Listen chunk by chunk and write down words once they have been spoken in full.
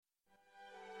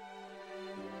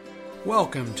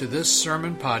Welcome to this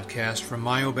sermon podcast from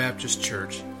Mayo Baptist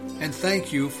Church, and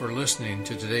thank you for listening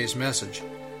to today's message.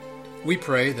 We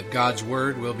pray that God's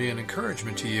Word will be an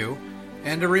encouragement to you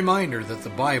and a reminder that the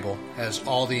Bible has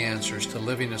all the answers to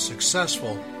living a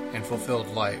successful and fulfilled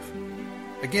life.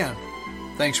 Again,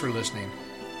 thanks for listening.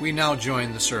 We now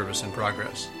join the service in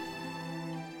progress.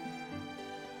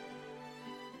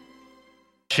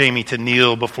 Jamie to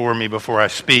kneel before me before I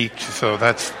speak, so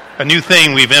that's a new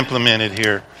thing we've implemented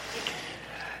here.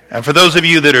 And for those of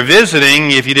you that are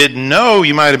visiting, if you didn't know,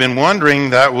 you might have been wondering,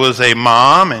 that was a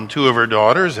mom and two of her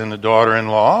daughters and the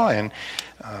daughter-in-law, and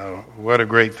what a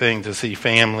great thing to see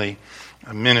family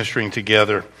ministering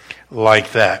together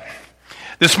like that.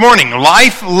 This morning,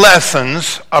 life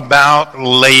lessons about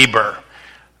labor.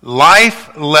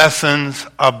 Life lessons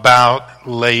about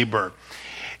labor.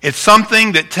 It's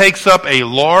something that takes up a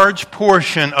large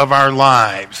portion of our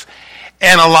lives.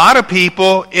 And a lot of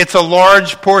people, it's a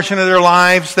large portion of their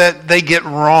lives that they get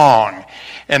wrong.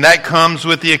 And that comes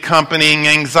with the accompanying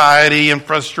anxiety and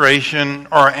frustration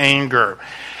or anger.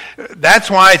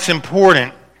 That's why it's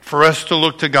important for us to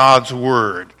look to God's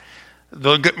Word.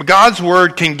 God's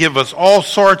Word can give us all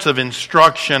sorts of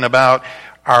instruction about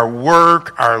our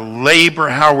work, our labor,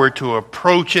 how we're to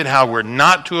approach it, how we're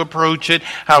not to approach it,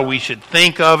 how we should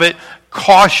think of it,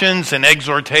 cautions and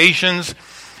exhortations.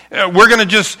 We're going to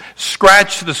just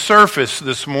scratch the surface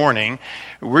this morning.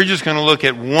 We're just going to look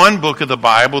at one book of the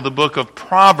Bible, the book of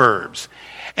Proverbs.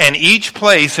 And each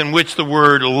place in which the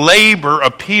word labor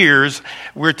appears,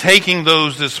 we're taking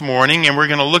those this morning, and we're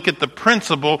going to look at the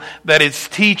principle that it's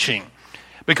teaching.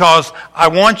 Because I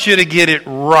want you to get it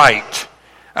right,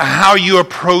 how you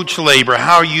approach labor,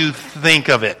 how you think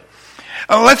of it.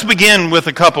 Let's begin with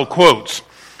a couple quotes.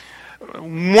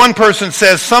 One person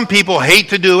says, some people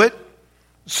hate to do it.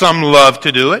 Some love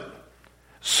to do it.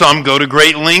 Some go to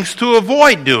great lengths to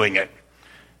avoid doing it.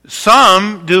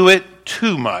 Some do it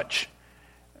too much.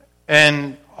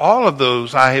 And all of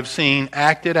those I have seen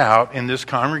acted out in this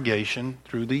congregation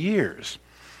through the years.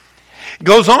 It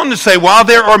goes on to say, while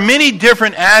there are many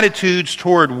different attitudes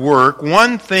toward work,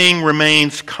 one thing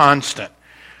remains constant.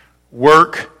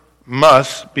 Work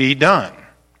must be done.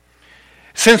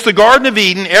 Since the Garden of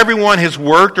Eden, everyone has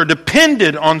worked or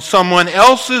depended on someone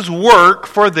else's work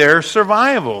for their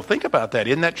survival. Think about that.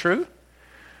 Isn't that true?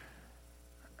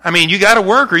 I mean, you got to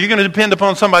work or you're going to depend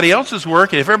upon somebody else's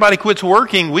work. And if everybody quits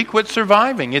working, we quit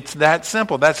surviving. It's that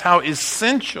simple. That's how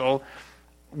essential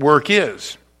work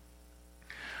is.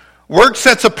 Work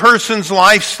sets a person's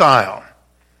lifestyle,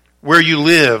 where you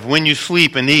live, when you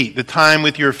sleep and eat, the time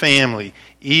with your family,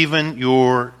 even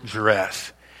your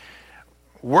dress.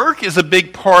 Work is a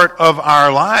big part of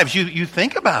our lives. You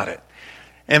think about it.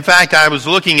 In fact, I was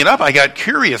looking it up. I got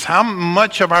curious how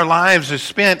much of our lives is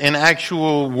spent in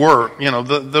actual work,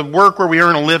 the work where we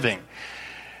earn a living.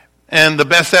 And the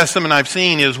best estimate I've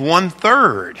seen is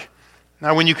 1/3.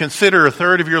 Now, when you consider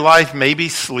 1/3 of your life maybe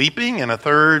sleeping and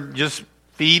 1/3 just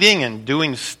feeding and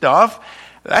doing stuff,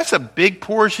 that's a big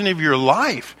portion of your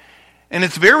life. And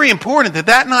it's very important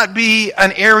that not be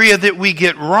an area that we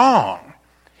get wrong.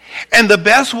 And the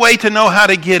best way to know how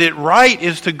to get it right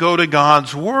is to go to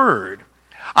God's Word.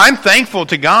 I'm thankful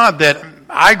to God that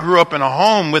I grew up in a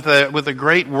home with a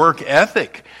great work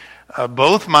ethic.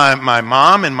 Both my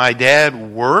mom and my dad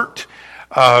worked.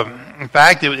 In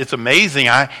fact, it's amazing.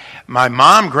 My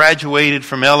mom graduated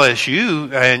from LSU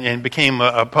and became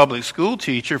a public school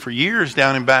teacher for years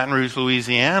down in Baton Rouge,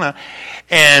 Louisiana.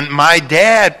 And my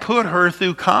dad put her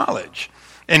through college.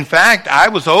 In fact, I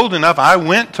was old enough, I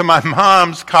went to my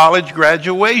mom's college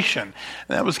graduation.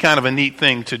 That was kind of a neat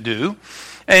thing to do.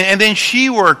 And then she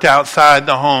worked outside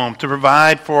the home to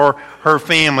provide for her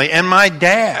family. And my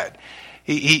dad,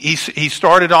 he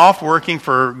started off working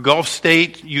for Gulf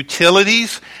State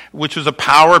Utilities, which was a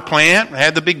power plant. It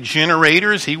had the big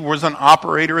generators. He was an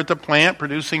operator at the plant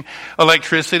producing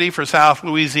electricity for South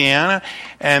Louisiana,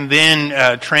 and then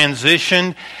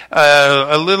transitioned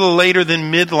a little later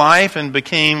than midlife and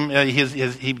became,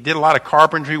 he did a lot of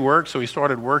carpentry work, so he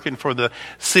started working for the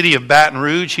city of Baton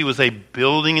Rouge. He was a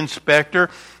building inspector.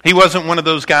 He wasn't one of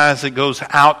those guys that goes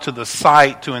out to the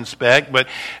site to inspect, but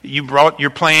you brought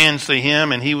your plans to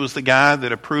him, and he was the guy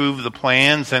that approved the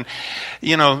plans. And,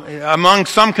 among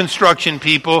some construction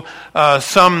people,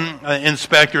 some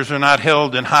inspectors are not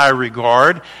held in high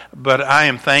regard, but I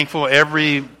am thankful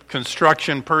every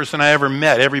construction person I ever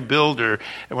met, every builder,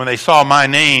 when they saw my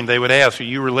name, they would ask, are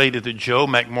you related to Joe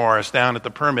McMorris down at the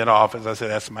permit office? I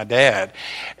said, that's my dad.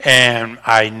 And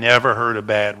I never heard a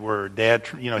bad word. Dad,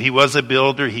 he was a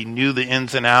builder. He knew the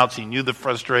ins and outs. He knew the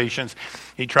frustrations.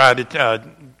 He tried to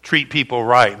treat people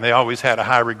right, and they always had a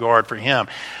high regard for him.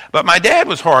 But my dad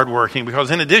was hardworking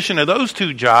because in addition to those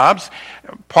two jobs,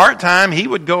 part-time he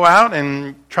would go out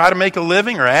and try to make a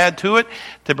living or add to it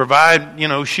to provide,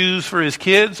 shoes for his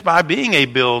kids by being a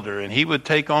builder. And he would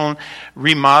take on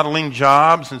remodeling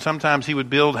jobs, and sometimes he would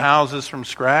build houses from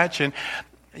scratch. And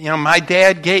my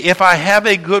dad gave, if I have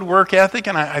a good work ethic,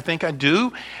 and I think I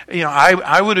do,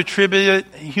 I would attribute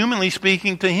it, humanly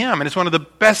speaking, to him. And it's one of the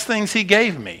best things he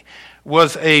gave me,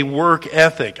 was a work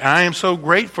ethic. I am so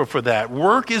grateful for that.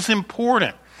 Work is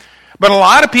important. But a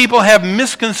lot of people have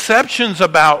misconceptions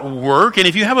about work, and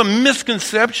if you have a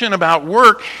misconception about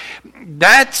work,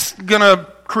 that's going to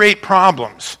create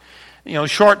problems.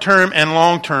 Short-term and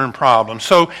long-term problems.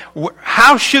 So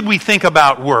how should we think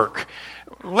about work?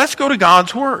 Let's go to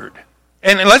God's Word.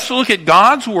 And let's look at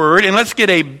God's Word and let's get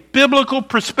a biblical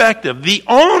perspective. The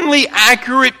only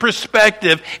accurate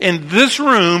perspective in this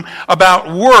room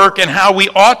about work and how we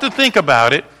ought to think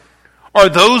about it are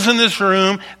those in this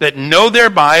room that know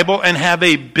their Bible and have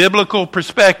a biblical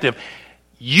perspective.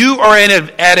 You are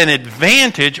at an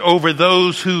advantage over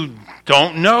those who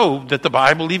don't know that the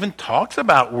Bible even talks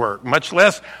about work, much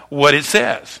less what it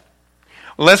says.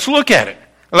 Let's look at it.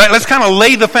 Let's kind of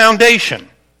lay the foundation.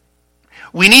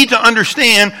 We need to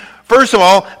understand, first of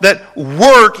all, that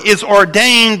work is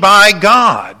ordained by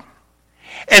God.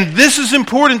 And this is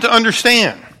important to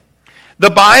understand. The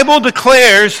Bible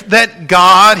declares that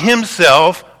God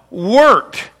himself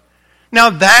worked. Now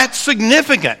that's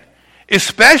significant,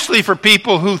 especially for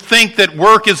people who think that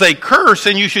work is a curse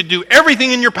and you should do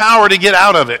everything in your power to get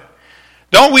out of it.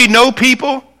 Don't we know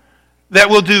people that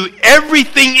will do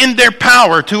everything in their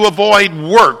power to avoid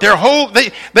work?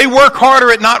 They work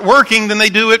harder at not working than they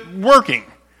do at working.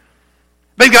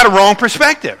 They've got a wrong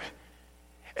perspective.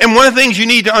 And one of the things you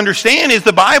need to understand is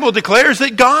the Bible declares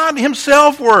that God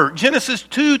himself worked. Genesis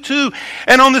 2:2.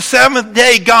 And on the seventh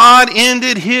day, God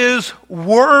ended his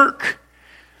work,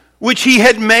 which he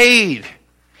had made.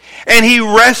 And he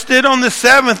rested on the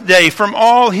seventh day from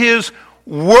all his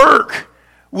work,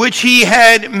 which he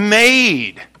had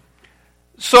made.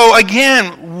 So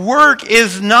again, work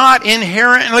is not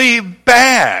inherently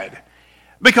bad,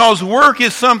 because work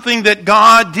is something that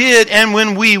God did, and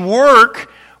when we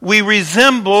work, we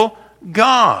resemble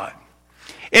God.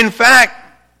 In fact,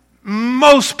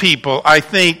 most people, I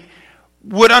think,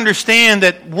 would understand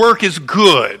that work is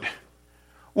good.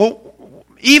 Well,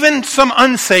 even some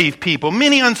unsaved people,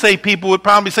 many unsaved people would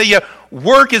probably say, yeah,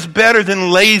 work is better than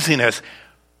laziness.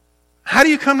 How do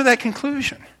you come to that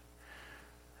conclusion?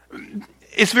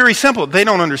 It's very simple. They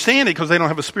don't understand it because they don't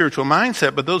have a spiritual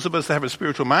mindset. But those of us that have a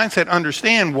spiritual mindset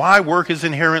understand why work is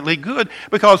inherently good,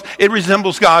 because it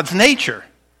resembles God's nature.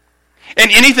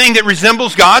 And anything that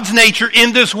resembles God's nature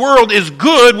in this world is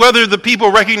good, whether the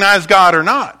people recognize God or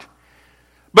not.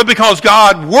 But because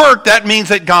God worked, that means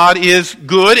that God is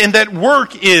good and that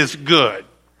work is good.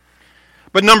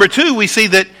 But number two, we see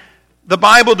that the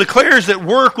Bible declares that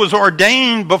work was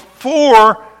ordained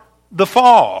before the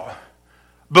fall,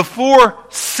 before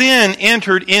sin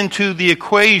entered into the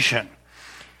equation.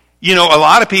 A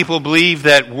lot of people believe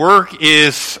that work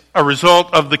is a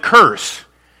result of the curse.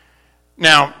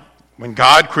 Now, when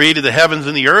God created the heavens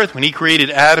and the earth, when he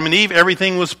created Adam and Eve,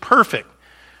 everything was perfect.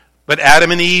 But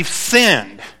Adam and Eve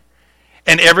sinned.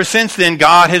 And ever since then,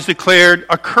 God has declared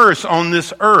a curse on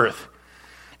this earth.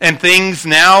 And things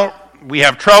now, we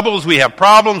have troubles, we have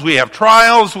problems, we have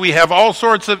trials, we have all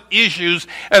sorts of issues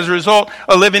as a result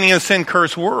of living in a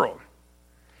sin-cursed world.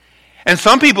 And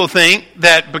some people think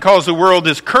that because the world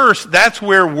is cursed, that's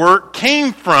where work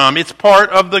came from. It's part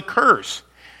of the curse.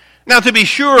 Now, to be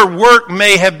sure, work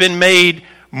may have been made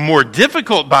more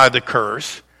difficult by the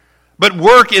curse, but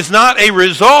work is not a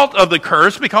result of the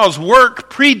curse, because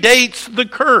work predates the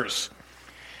curse.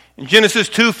 In Genesis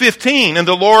 2:15, and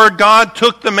the Lord God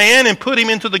took the man and put him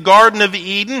into the Garden of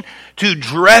Eden to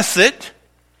dress it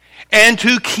and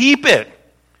to keep it.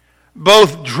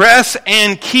 Both dress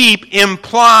and keep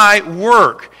imply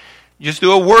work. Just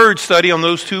do a word study on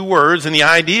those two words, and the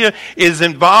idea is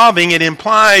involving, it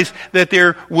implies that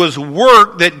there was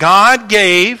work that God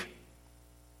gave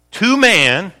to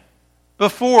man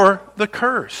before the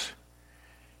curse.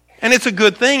 And it's a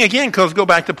good thing, again, because go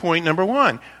back to point number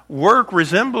one. Work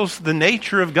resembles the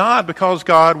nature of God because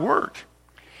God worked.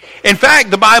 In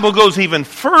fact, the Bible goes even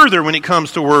further when it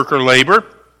comes to work or labor.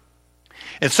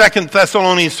 In 2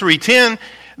 Thessalonians 3:10,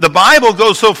 the Bible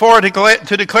goes so far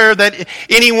to declare that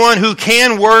anyone who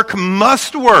can work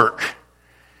must work.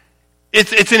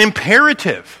 It's an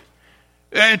imperative.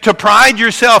 To pride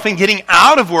yourself in getting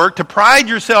out of work, to pride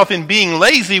yourself in being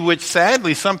lazy, which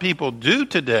sadly some people do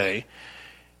today,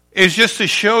 is just to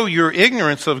show your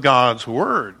ignorance of God's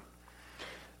word.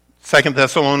 2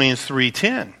 Thessalonians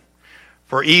 3:10.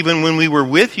 For even when we were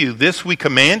with you, this we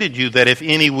commanded you, that if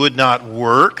any would not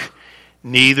work,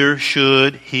 neither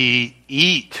should he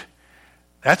eat.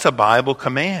 That's a Bible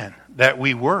command, that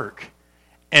we work.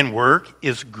 And work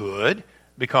is good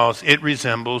because it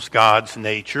resembles God's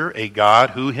nature, a God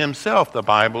who himself, the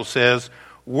Bible says,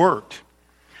 worked.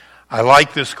 I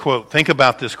like this quote. Think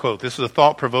about this quote. This is a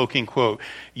thought-provoking quote.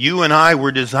 You and I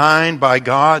were designed by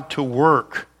God to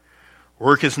work.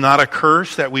 Work is not a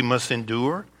curse that we must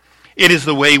endure. It is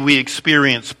the way we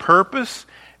experience purpose,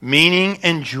 meaning,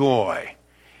 and joy.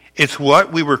 It's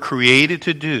what we were created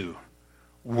to do,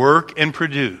 work and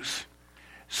produce.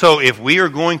 So if we are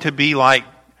going to be like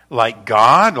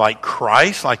God, like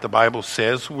Christ, like the Bible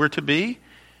says we're to be,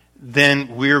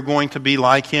 then we're going to be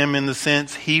like him in the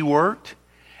sense he worked,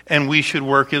 and we should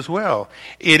work as well.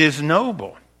 It is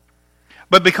noble.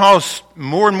 But because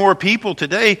more and more people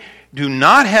today do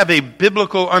not have a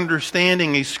biblical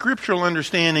understanding, a scriptural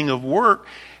understanding of work,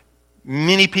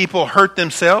 many people hurt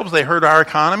themselves, they hurt our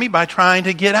economy by trying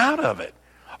to get out of it,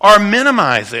 or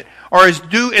minimize it, or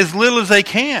do as little as they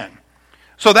can.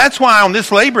 So that's why on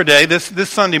this Labor Day, this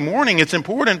Sunday morning, it's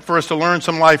important for us to learn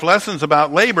some life lessons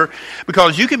about labor,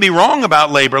 because you can be wrong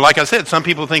about labor. Like I said, some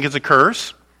people think it's a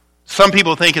curse. Some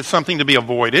people think it's something to be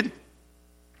avoided.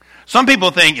 Some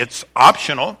people think it's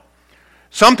optional.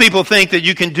 Some people think that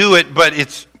you can do it, but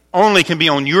it's only can be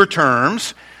on your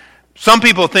terms. Some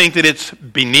people think that it's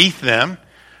beneath them.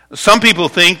 Some people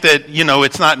think that,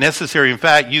 it's not necessary. In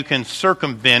fact, you can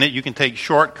circumvent it. You can take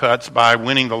shortcuts by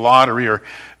winning the lottery or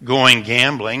going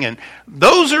gambling. And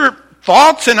those are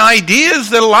thoughts and ideas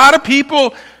that a lot of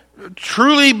people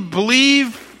truly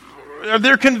believe, or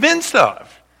they're convinced of.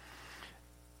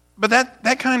 But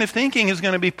that kind of thinking is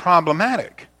going to be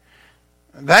problematic.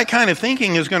 That kind of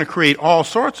thinking is going to create all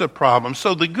sorts of problems.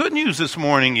 So the good news this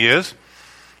morning is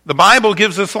the Bible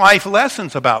gives us life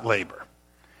lessons about labor.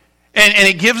 And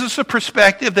it gives us a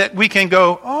perspective that we can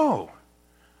go, oh,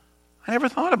 I never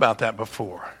thought about that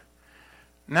before.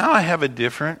 Now I have a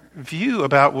different view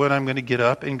about what I'm going to get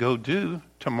up and go do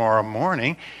tomorrow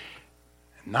morning.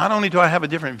 Not only do I have a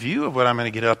different view of what I'm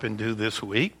going to get up and do this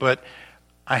week, but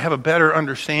I have a better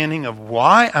understanding of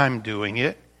why I'm doing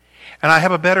it. And I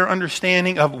have a better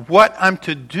understanding of what I'm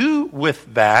to do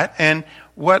with that and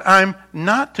what I'm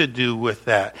not to do with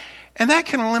that. And that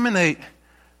can eliminate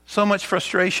so much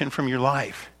frustration from your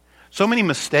life, so many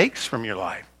mistakes from your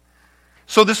life.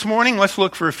 So this morning, let's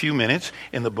look for a few minutes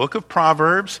in the book of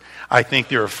Proverbs. I think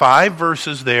there are 5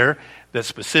 verses there that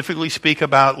specifically speak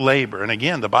about labor. And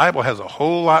again, the Bible has a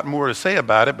whole lot more to say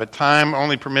about it, but time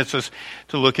only permits us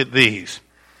to look at these.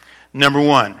 Number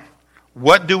 1.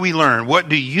 What do we learn? What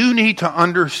do you need to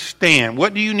understand?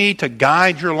 What do you need to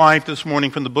guide your life this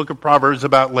morning from the book of Proverbs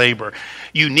about labor?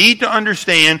 You need to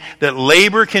understand that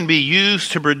labor can be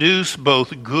used to produce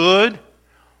both good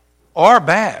or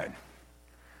bad.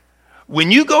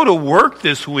 When you go to work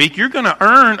this week, you're going to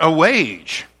earn a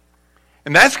wage.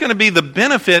 And that's going to be the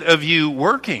benefit of you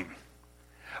working.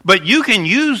 But you can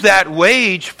use that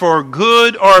wage for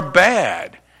good or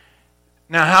bad.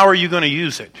 Now, how are you going to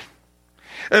use it?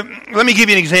 Let me give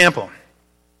you an example.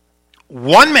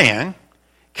 One man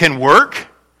can work,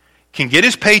 can get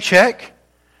his paycheck,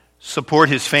 support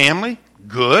his family,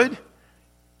 good.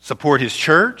 Support his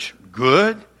church,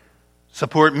 good.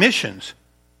 Support missions,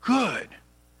 good.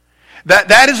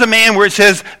 That is a man where it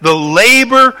says, the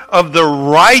labor of the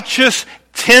righteous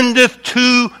tendeth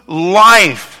to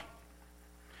life.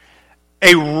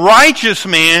 A righteous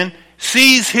man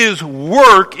sees his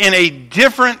work in a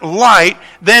different light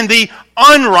than the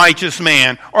unrighteous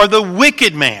man or the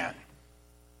wicked man.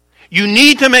 You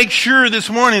need to make sure this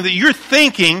morning that you're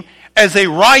thinking as a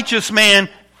righteous man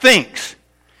thinks.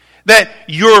 That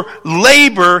your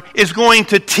labor is going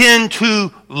to tend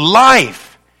to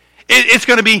life. It's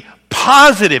going to be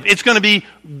positive. It's going to be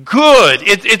good.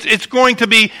 It's going to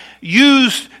be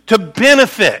used to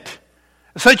benefit.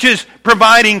 Such as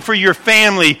providing for your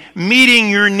family, meeting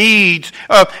your needs,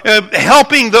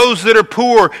 helping those that are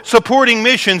poor, supporting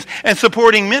missions, and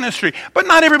supporting ministry. But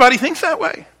not everybody thinks that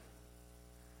way.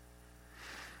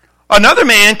 Another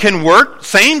man can work,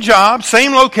 same job,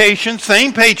 same location,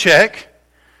 same paycheck,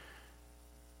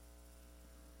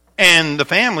 and the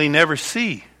family never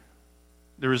see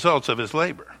the results of his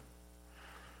labor.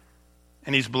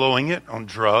 And he's blowing it on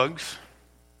drugs,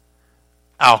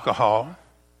 alcohol,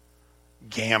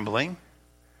 gambling,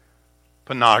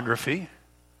 pornography,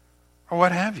 or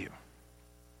what have you.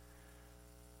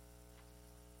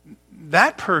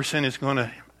 That person is going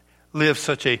to live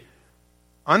such a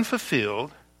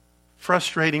unfulfilled,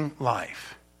 frustrating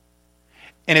life.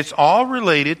 And it's all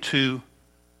related to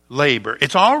labor.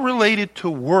 It's all related to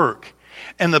work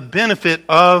and the benefit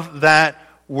of that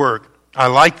work. I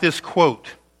like this quote.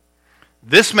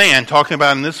 This man, talking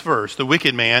about in this verse, the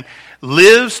wicked man,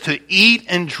 lives to eat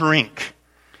and drink.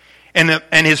 And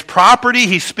his property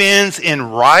he spends in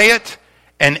riot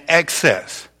and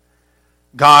excess.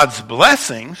 God's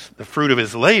blessings, the fruit of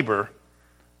his labor,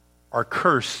 are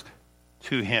cursed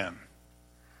to him.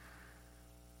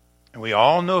 And we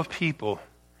all know of people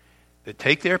that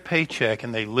take their paycheck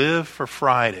and they live for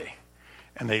Friday,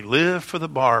 and they live for the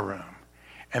bar room,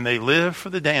 and they live for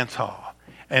the dance hall,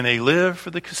 and they live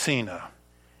for the casino,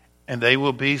 and they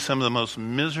will be some of the most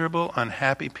miserable,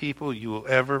 unhappy people you will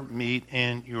ever meet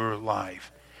in your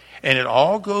life. And it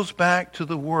all goes back to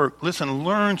the work. Listen,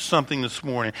 learn something this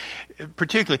morning.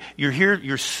 Particularly, you're here,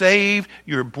 you're saved,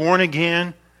 you're born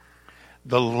again.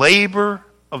 The labor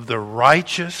of the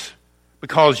righteous,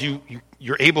 because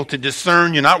you're able to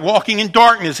discern, you're not walking in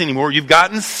darkness anymore, you've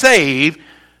gotten saved,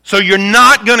 so you're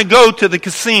not going to go to the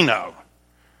casino.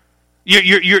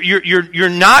 You're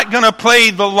not going to play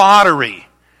the lottery.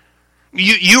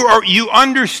 You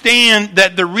understand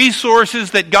that the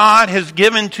resources that God has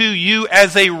given to you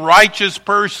as a righteous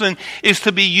person is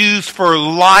to be used for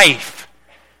life,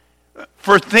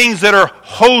 for things that are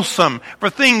wholesome, for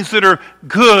things that are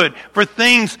good, for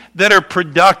things that are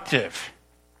productive.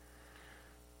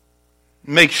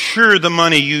 Make sure the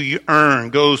money you earn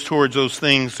goes towards those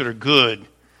things that are good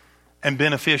and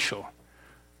beneficial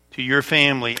to your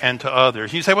family and to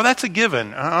others. You say, well, that's a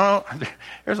given. Oh,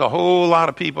 there's a whole lot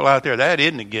of people out there that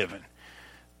isn't a given.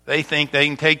 They think they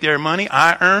can take their money.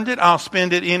 I earned it. I'll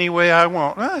spend it any way I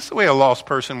want. Well, that's the way a lost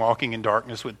person walking in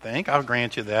darkness would think. I'll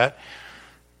grant you that.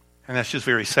 And that's just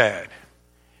very sad.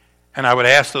 And I would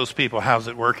ask those people, how's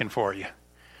it working for you?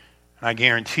 And I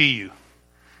guarantee you,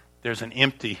 there's an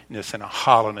emptiness and a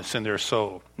hollowness in their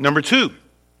soul. Number 2,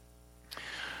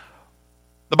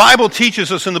 the Bible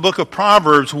teaches us in the book of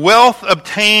Proverbs, wealth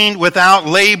obtained without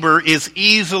labor is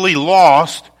easily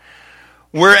lost,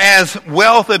 whereas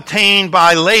wealth obtained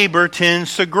by labor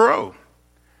tends to grow.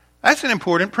 That's an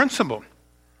important principle.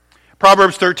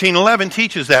 Proverbs 13:11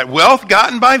 teaches that. Wealth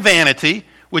gotten by vanity,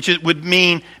 which it would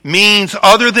means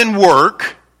other than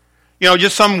work,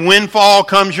 just some windfall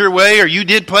comes your way, or you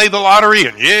did play the lottery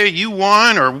and you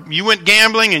won, or you went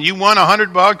gambling and you won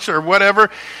 $100 or whatever.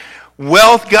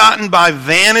 Wealth gotten by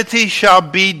vanity shall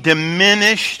be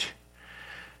diminished,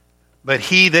 but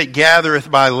he that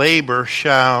gathereth by labor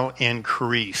shall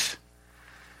increase.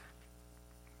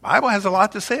 The Bible has a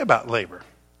lot to say about labor.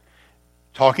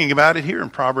 Talking about it here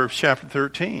in Proverbs chapter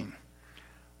 13.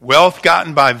 Wealth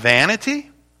gotten by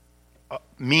vanity,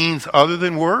 means other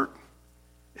than work,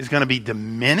 is going to be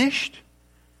diminished,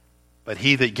 but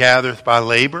he that gathereth by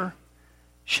labor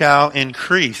shall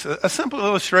increase. A simple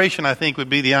illustration, I think, would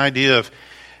be the idea of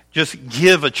just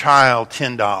give a child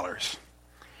 $10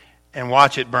 and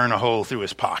watch it burn a hole through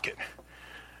his pocket.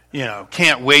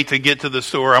 Can't wait to get to the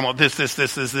store. I want this,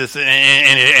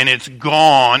 and it's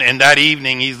gone. And that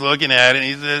evening he's looking at it and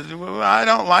he says, well, I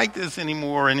don't like this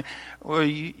anymore. And, well,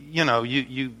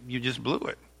 you just blew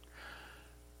it.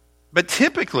 But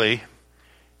typically,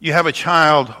 you have a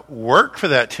child work for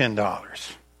that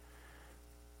 $10.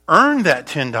 Earn that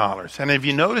 $10. And have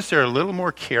you noticed they're a little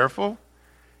more careful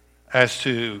as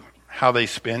to how they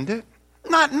spend it?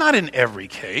 Not in every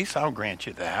case, I'll grant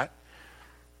you that.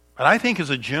 But I think as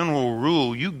a general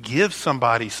rule, you give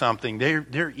somebody something,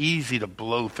 they're easy to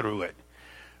blow through it.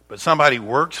 But somebody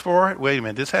works for it, wait a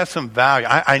minute, this has some value.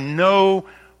 I know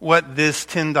what this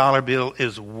 $10 bill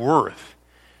is worth.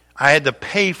 I had to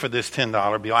pay for this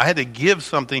 $10 bill. I had to give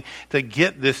something to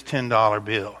get this $10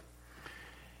 bill.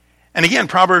 And again,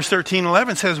 Proverbs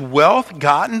 13:11 says, wealth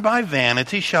gotten by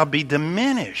vanity shall be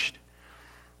diminished.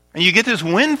 And you get this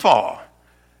windfall.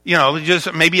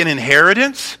 Just maybe an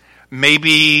inheritance.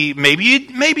 Maybe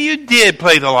you did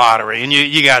play the lottery and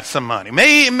you got some money.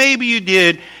 Maybe you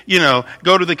did,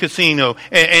 go to the casino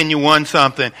and you won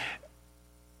something.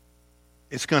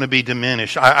 It's going to be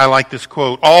diminished. I like this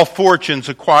quote. All fortunes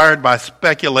acquired by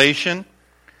speculation,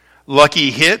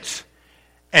 lucky hits,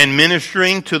 and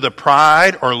ministering to the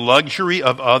pride or luxury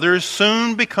of others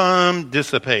soon become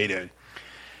dissipated.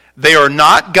 They are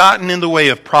not gotten in the way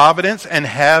of providence and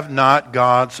have not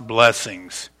God's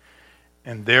blessings,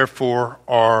 and therefore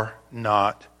are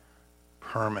not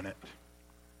permanent.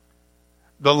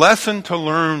 The lesson to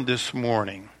learn this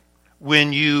morning,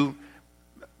 when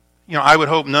I would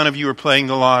hope none of you are playing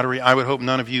the lottery. I would hope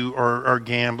none of you are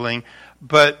gambling.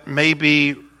 But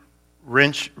maybe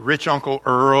rich Uncle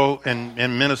Earl in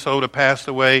Minnesota passed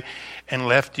away and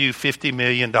left you $50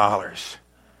 million.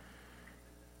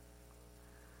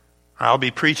 I'll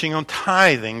be preaching on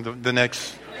tithing the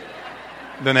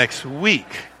next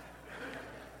week.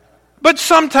 But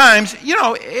sometimes,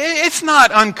 it's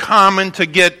not uncommon to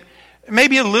get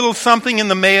maybe a little something in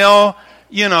the mail.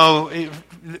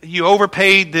 You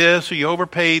overpaid this or you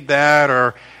overpaid that,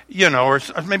 or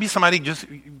maybe somebody just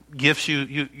gifts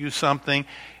you something.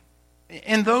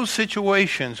 In those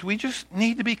situations, we just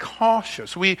need to be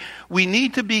cautious. We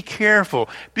need to be careful.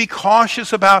 Be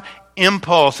cautious about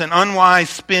impulse and unwise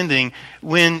spending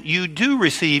when you do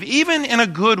receive, even in a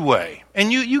good way.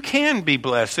 And you can be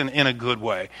blessed in a good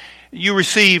way. You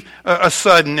receive a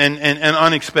sudden and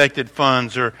unexpected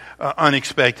funds or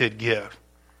unexpected gift.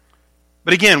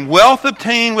 But again, wealth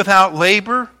obtained without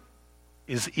labor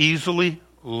is easily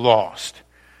lost,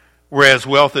 whereas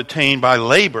wealth obtained by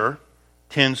labor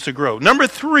tends to grow. Number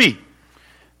 3,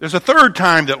 there's a third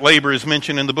time that labor is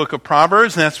mentioned in the book of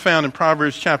Proverbs, and that's found in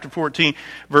Proverbs chapter 14,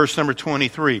 verse number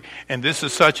 23. And this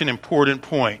is such an important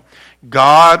point.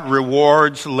 God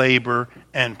rewards labor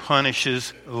and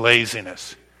punishes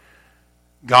laziness.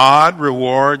 God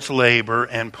rewards labor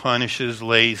and punishes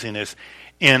laziness.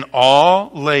 In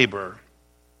all labor,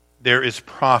 there is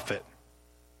profit.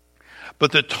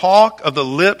 But the talk of the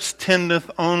lips tendeth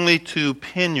only to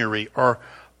penury or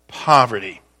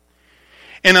poverty.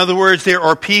 In other words, there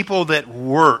are people that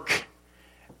work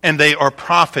and they are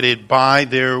profited by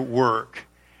their work.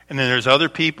 And then there's other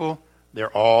people, they're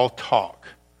all talk.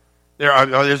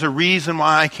 There's a reason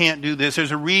why I can't do this.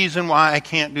 There's a reason why I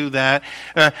can't do that.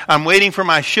 I'm waiting for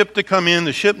my ship to come in.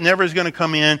 The ship never is going to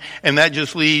come in, and that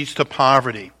just leads to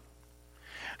poverty.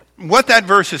 What that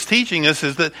verse is teaching us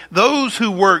is that those who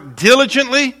work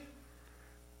diligently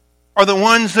are the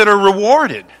ones that are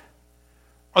rewarded,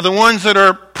 are the ones that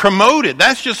are promoted.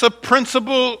 That's just a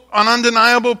principle, an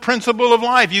undeniable principle of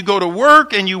life. You go to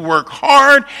work and you work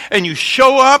hard and you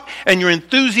show up and you're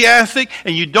enthusiastic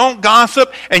and you don't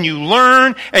gossip and you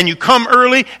learn and you come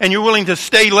early and you're willing to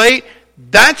stay late.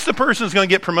 That's the person that's going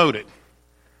to get promoted.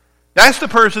 That's the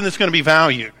person that's going to be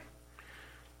valued.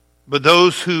 But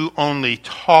those who only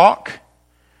talk,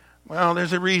 well,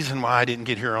 there's a reason why I didn't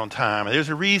get here on time. There's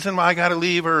a reason why I got to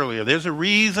leave earlier. There's a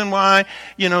reason why,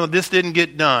 this didn't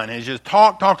get done. It's just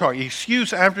talk,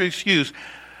 excuse after excuse.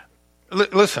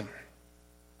 Listen,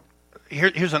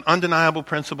 here's an undeniable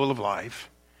principle of life.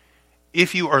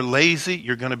 If you are lazy,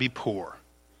 you're going to be poor.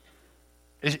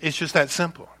 It's just that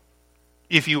simple.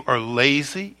 If you are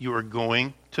lazy, you are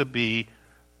going to be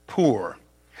poor.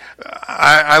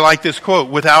 I like this quote,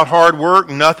 without hard work,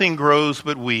 nothing grows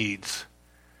but weeds.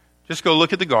 Just go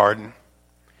look at the garden,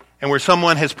 and where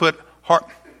someone has put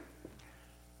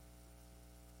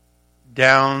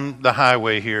down the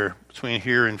highway here, between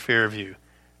here and Fairview,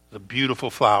 the beautiful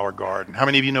flower garden. How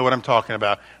many of you know what I'm talking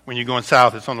about? When you're going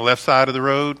south, it's on the left side of the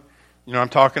road. You know what I'm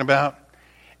talking about?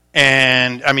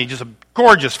 And, just a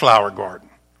gorgeous flower garden.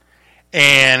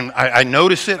 And I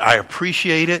notice it, I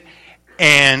appreciate it.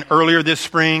 And earlier this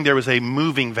spring, there was a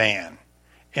moving van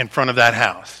in front of that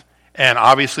house. And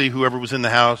obviously, whoever was in the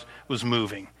house was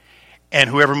moving. And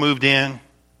whoever moved in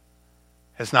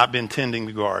has not been tending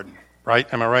the garden.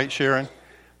 Right? Am I right, Sharon?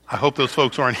 I hope those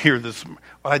folks aren't here well,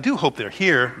 I do hope they're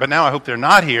here, but now I hope they're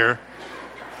not here.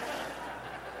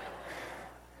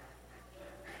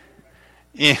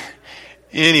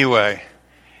 Anyway,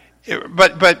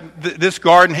 this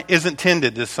garden isn't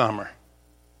tended this summer.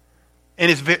 And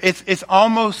it's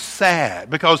almost sad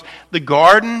because the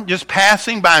garden just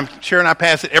passing by, Sharon and I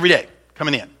pass it every day,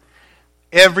 coming in.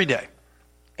 Every day.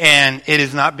 And it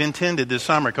has not been tended this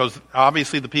summer because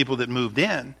obviously the people that moved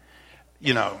in,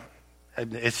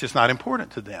 it's just not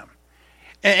important to them.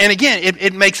 And again,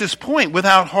 it makes this point,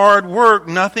 without hard work,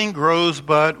 nothing grows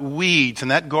but weeds.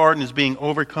 And that garden is being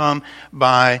overcome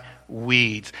by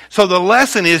weeds. So the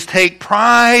lesson is take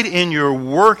pride in your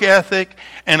work ethic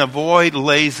and avoid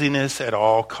laziness at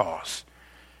all costs.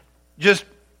 Just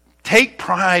take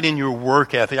pride in your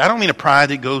work ethic. I don't mean a pride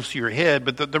that goes to your head,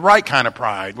 but the right kind of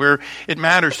pride where it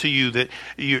matters to you that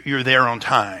you're there on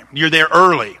time. You're there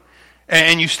early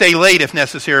and you stay late if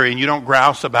necessary and you don't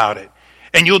grouse about it.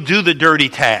 And you'll do the dirty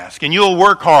task, and you'll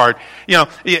work hard.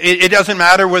 It doesn't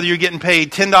matter whether you're getting paid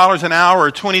 $10 an hour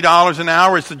or $20 an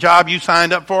hour. It's the job you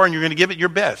signed up for, and you're going to give it your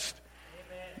best.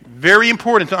 Amen. Very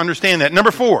important to understand that.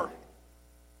 Number 4,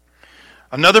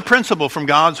 another principle from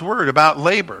God's Word about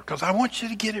labor, because I want you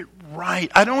to get it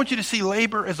right. I don't want you to see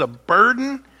labor as a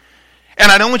burden, and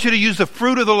I don't want you to use the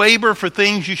fruit of the labor for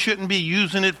things you shouldn't be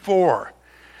using it for.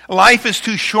 Life is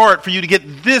too short for you to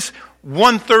get this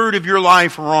 1/3 of your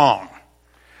life wrong.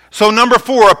 So number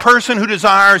 4, a person who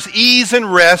desires ease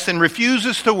and rest and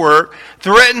refuses to work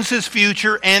threatens his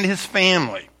future and his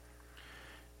family.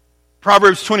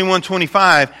 Proverbs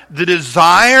 21:25, the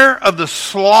desire of the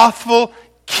slothful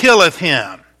killeth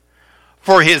him,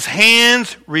 for his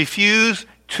hands refuse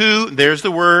to, there's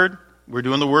the word, we're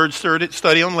doing the word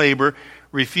study on labor,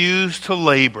 refuse to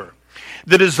labor.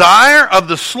 The desire of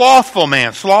the slothful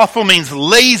means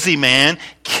lazy man,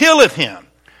 killeth him,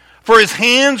 for his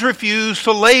hands refuse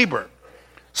to labor.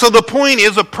 So the point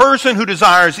is, a person who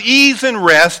desires ease and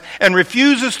rest and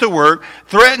refuses to work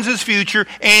threatens his future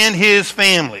and his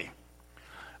family.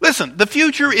 Listen, the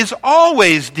future is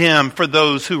always dim for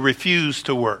those who refuse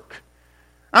to work.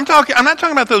 I'm not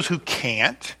talking about those who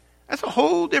can't. That's a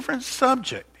whole different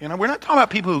subject. We're not talking about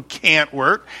people who can't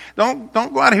work. Don't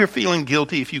go out of here feeling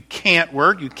guilty if you can't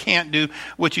work, you can't do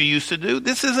what you used to do.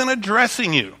 This isn't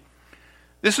addressing you.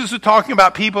 This is talking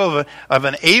about people of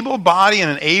an able body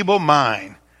and an able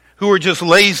mind who are just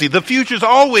lazy. The future's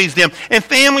always dim. And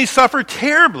families suffer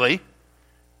terribly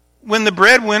when the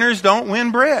breadwinners don't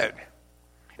win bread.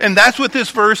 And that's what this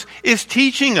verse is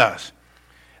teaching us.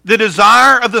 The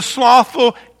desire of the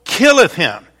slothful killeth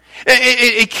him.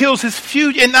 It kills his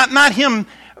future, and not him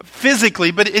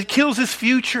physically, but it kills his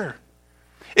future.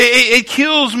 It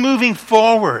kills moving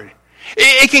forward.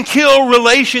 It can kill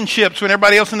relationships when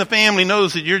everybody else in the family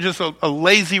knows that you're just a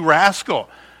lazy rascal.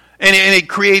 And it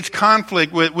creates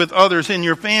conflict with others in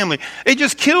your family. It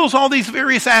just kills all these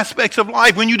various aspects of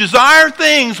life. When you desire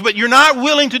things, but you're not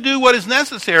willing to do what is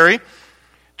necessary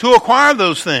to acquire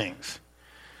those things.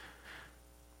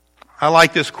 I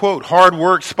like this quote, hard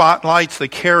work spotlights the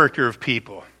character of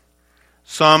people.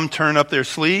 Some turn up their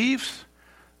sleeves,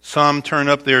 some turn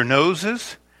up their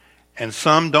noses, and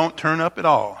some don't turn up at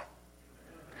all.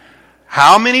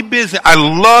 How many I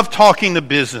love talking to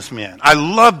businessmen. I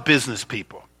love business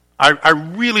people. I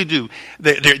really do.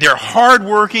 They're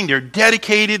hardworking, they're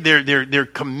dedicated, they're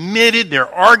committed, they're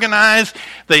organized,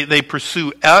 they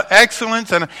pursue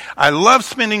excellence, and I love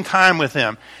spending time with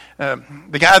them.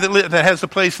 The guy that has the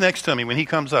place next to me, when he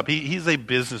comes up, he's a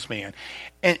businessman.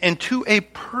 And to a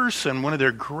person, one of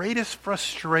their greatest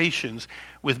frustrations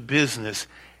with business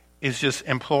is just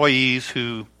employees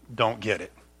who don't get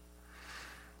it.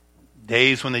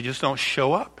 Days when they just don't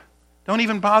show up. Don't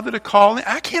even bother to call in.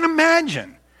 I can't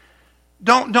imagine.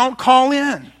 Don't call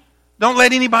in. Don't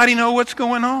let anybody know what's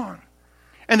going on.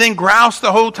 And then grouse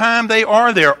the whole time they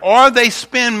are there. Or they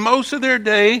spend most of their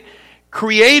day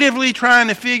creatively trying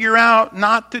to figure out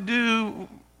not to do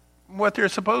what they're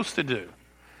supposed to do.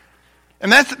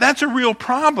 And that's a real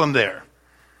problem there.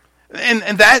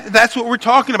 And that's what we're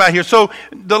talking about here. So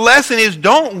the lesson is,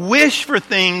 don't wish for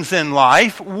things in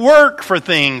life, work for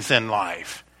things in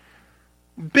life.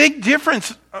 Big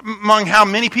difference among how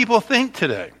many people think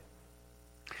today.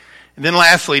 And then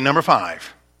lastly, number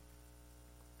 5.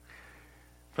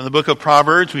 From the book of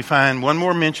Proverbs, we find one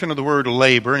more mention of the word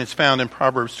labor, and it's found in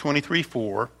Proverbs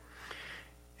 23:4.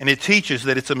 And it teaches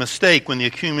that it's a mistake when the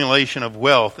accumulation of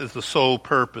wealth is the sole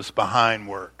purpose behind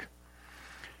work.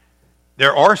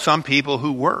 There are some people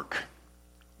who work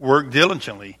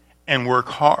diligently, and work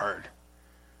hard.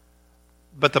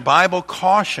 But the Bible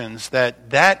cautions that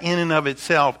in and of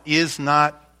itself is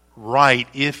not right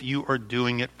if you are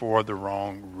doing it for the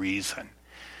wrong reason.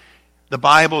 The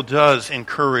Bible does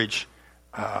encourage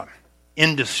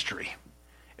industry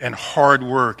and hard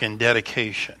work and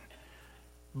dedication.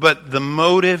 But the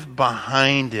motive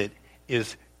behind it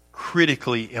is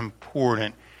critically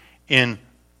important in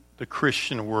the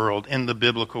Christian world, in the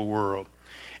biblical world.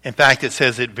 In fact, it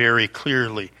says it very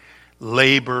clearly,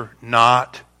 labor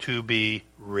not to be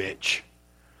rich.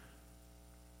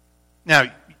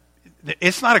 Now,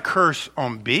 it's not a curse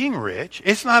on being rich.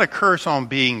 It's not a curse on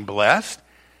being blessed.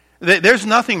 There's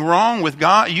nothing wrong with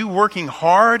God, you working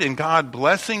hard and God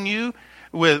blessing you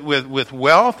with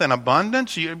wealth and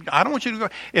abundance. I don't want you to go,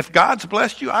 if God's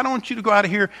blessed you, I don't want you to go out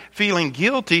of here feeling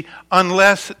guilty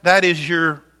unless that is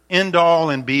your end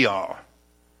all and be all.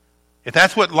 If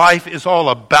that's what life is all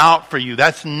about for you,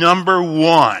 that's number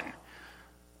 1.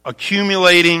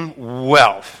 Accumulating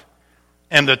wealth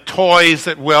and the toys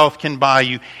that wealth can buy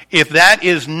you. If that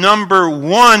is number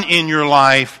 1 in your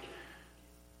life,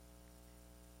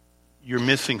 you're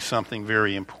missing something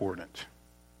very important.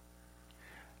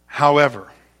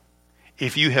 However,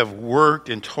 if you have worked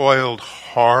and toiled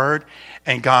hard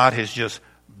and God has just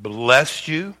blessed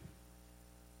you,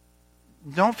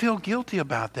 don't feel guilty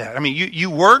about that. I mean, you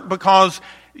work because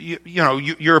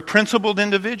you're a principled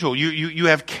individual. You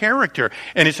have character,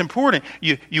 and it's important.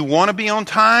 You want to be on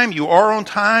time. You are on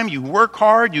time. You work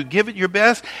hard. You give it your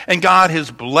best, and God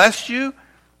has blessed you.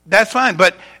 That's fine.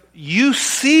 But you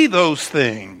see those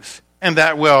things and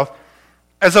that wealth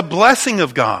as a blessing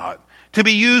of God to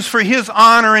be used for His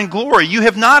honor and glory. You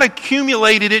have not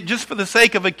accumulated it just for the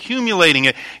sake of accumulating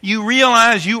it. You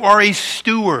realize you are a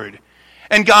steward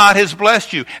and God has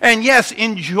blessed you. And yes,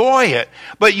 enjoy it,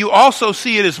 but you also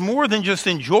see it as more than just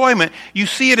enjoyment. You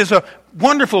see it as a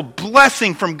wonderful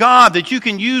blessing from God, that you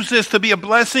can use this to be a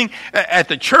blessing at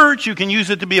the church. You can use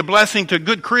it to be a blessing to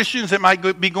good Christians that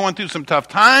might be going through some tough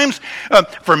times,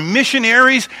 for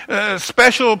missionaries,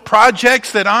 special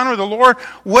projects that honor the Lord,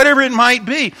 whatever it might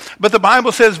be. But the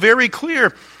Bible says very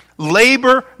clear,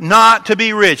 labor not to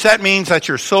be rich. That means that's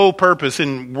your sole purpose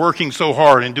in working so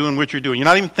hard and doing what you're doing. You're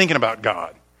not even thinking about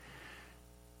God.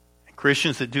 And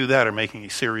Christians that do that are making a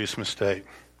serious mistake.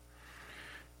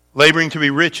 Laboring to be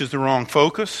rich is the wrong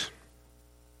focus,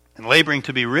 and laboring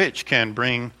to be rich can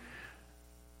bring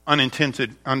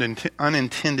unintended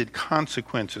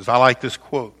consequences. I like this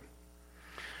quote.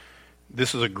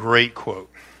 This is a great quote.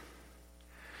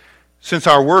 Since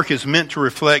our work is meant to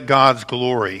reflect God's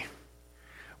glory,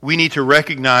 we need to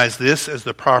recognize this as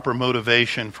the proper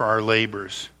motivation for our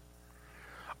labors.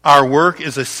 Our work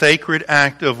is a sacred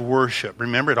act of worship.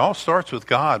 Remember, it all starts with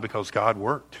God because God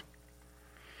worked.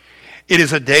 It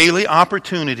is a daily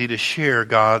opportunity to share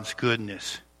God's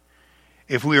goodness.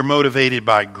 If we are motivated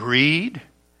by greed,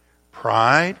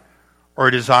 pride, or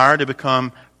a desire to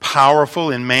become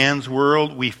powerful in man's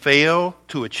world, we fail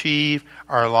to achieve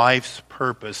our life's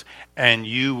purpose, and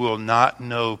you will not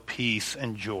know peace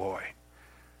and joy.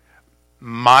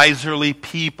 Miserly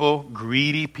people,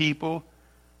 greedy people,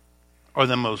 are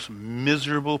the most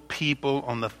miserable people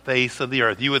on the face of the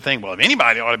earth. You would think, well, if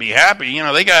anybody ought to be happy,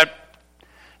 they got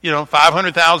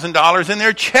 $500,000 in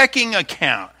their checking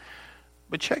account.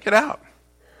 But check it out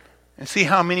and see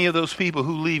how many of those people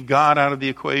who leave God out of the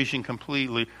equation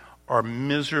completely are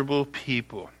miserable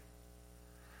people.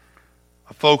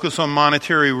 A focus on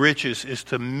monetary riches is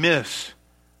to miss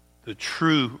the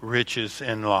true riches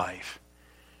in life.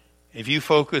 If you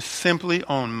focus simply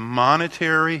on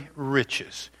monetary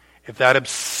riches, if that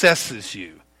obsesses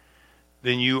you,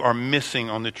 then you are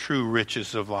missing on the true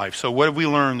riches of life. So what have we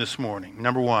learned this morning?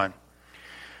 Number one,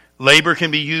 labor can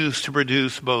be used to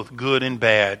produce both good and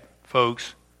bad.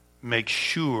 Folks, make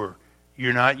sure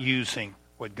you're not using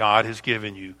what God has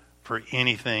given you for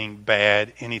anything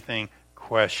bad, anything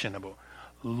questionable.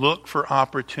 Look for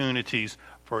opportunities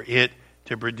for it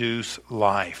to produce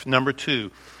life. Number two,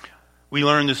 we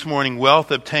learned this morning,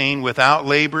 wealth obtained without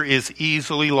labor is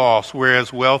easily lost,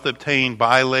 whereas wealth obtained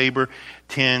by labor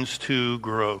tends to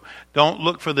grow. Don't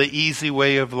look for the easy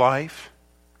way of life.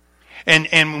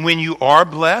 And when you are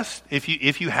blessed,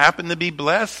 if you happen to be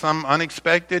blessed, some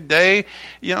unexpected day,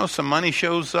 some money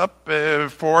shows up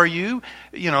for you,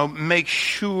 make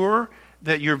sure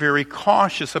that you're very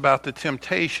cautious about the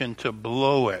temptation to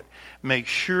blow it. Make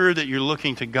sure that you're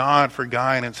looking to God for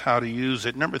guidance how to use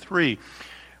it. Number three,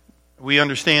 we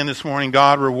understand this morning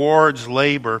God rewards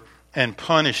labor and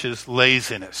punishes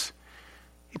laziness.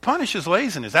 He punishes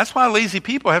laziness. That's why lazy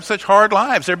people have such hard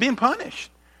lives. They're being punished.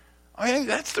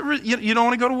 That's you don't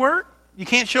want to go to work? You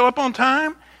can't show up on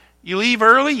time? You leave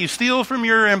early? You steal from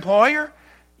your employer?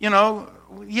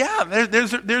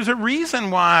 There's a reason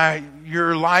why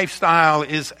your lifestyle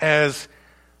is as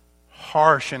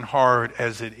harsh and hard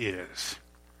as it is.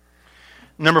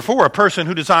 Number four, a person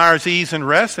who desires ease and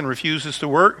rest and refuses to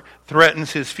work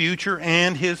threatens his future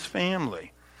and his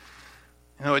family.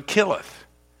 It killeth.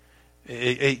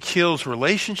 It kills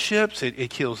relationships. It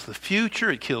kills the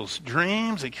future. It kills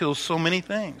dreams. It kills so many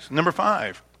things. Number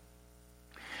five,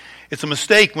 it's a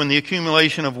mistake when the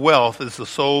accumulation of wealth is the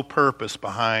sole purpose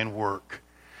behind work.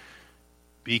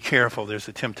 Be careful. There's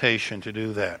a temptation to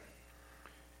do that.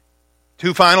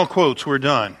 Two final quotes. We're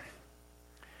done.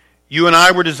 You and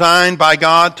I were designed by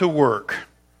God to work.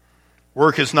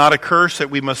 Work is not a curse that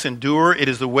we must endure. It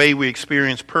is the way we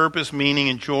experience purpose, meaning,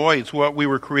 and joy. It's what we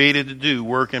were created to do,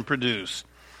 work and produce.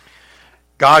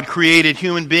 God created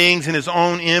human beings in His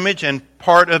own image, and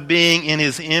part of being in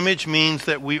His image means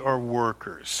that we are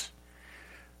workers,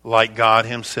 like God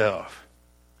Himself.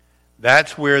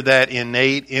 That's where that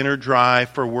innate inner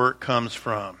drive for work comes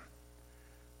from.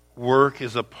 Work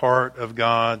is a part of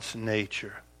God's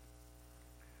nature.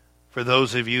 For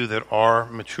those of you that are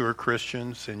mature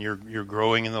Christians and you're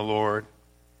growing in the Lord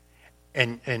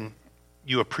and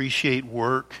you appreciate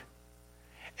work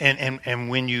and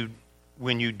when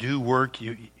you do work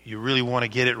you really want to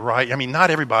get it right.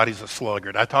 Not everybody's a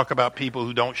sluggard. I talk about people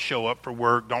who don't show up for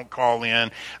work, don't call in,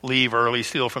 leave early,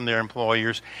 steal from their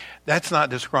employers. That's not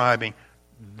describing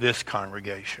this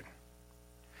congregation.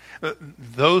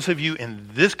 Those of you in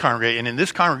this congregation, and in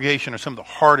this congregation are some of the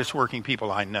hardest working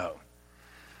people I know.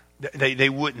 They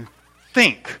wouldn't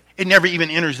think. It never even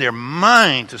enters their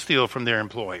mind to steal from their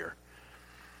employer.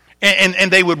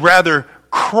 And they would rather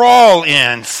crawl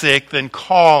in sick than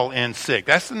call in sick.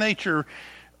 That's the nature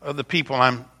of the people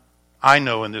I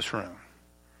know in this room.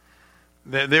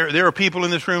 There are people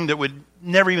in this room that would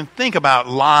never even think about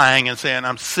lying and saying,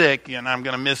 I'm sick and I'm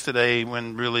going to miss today,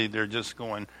 when really they're just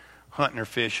going hunting or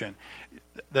fishing.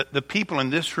 The people in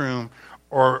this room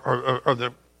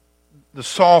are the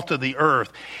salt of the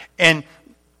earth. And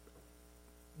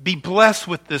be blessed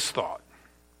with this thought.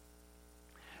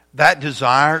 That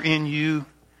desire in you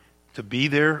to be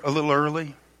there a little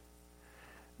early,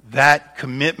 that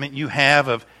commitment you have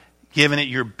of giving it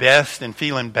your best and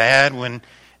feeling bad when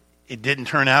it didn't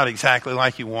turn out exactly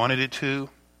like you wanted it to,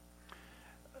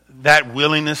 that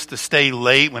willingness to stay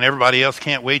late when everybody else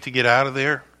can't wait to get out of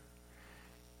there,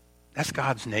 that's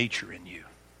God's nature in you.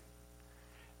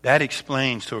 That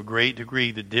explains to a great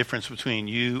degree the difference between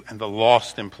you and the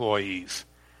lost employees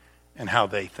and how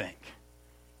they think.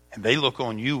 And they look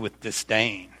on you with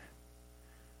disdain.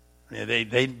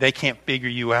 They can't figure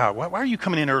you out. Why are you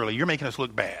coming in early? You're making us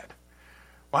look bad.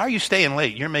 Why are you staying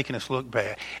late? You're making us look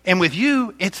bad. And with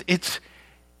you, it's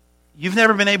you've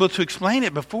never been able to explain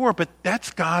it before, but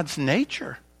that's God's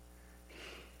nature.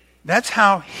 That's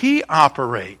how He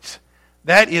operates.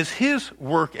 That is His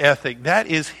work ethic. That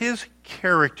is His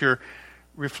character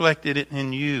reflected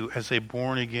in you as a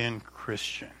born-again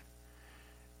Christian.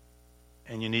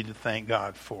 And you need to thank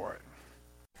God for it.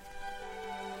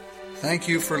 Thank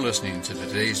you for listening to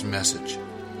today's message.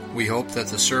 We hope that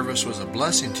the service was a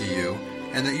blessing to you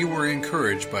and that you were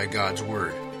encouraged by God's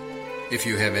Word. If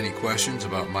you have any questions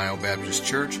about Myo Baptist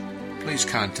Church, please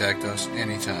contact us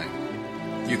anytime.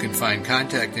 You can find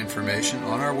contact information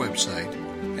on our website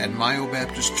at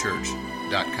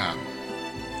myobaptistchurch.com.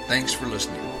 Thanks for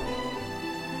listening.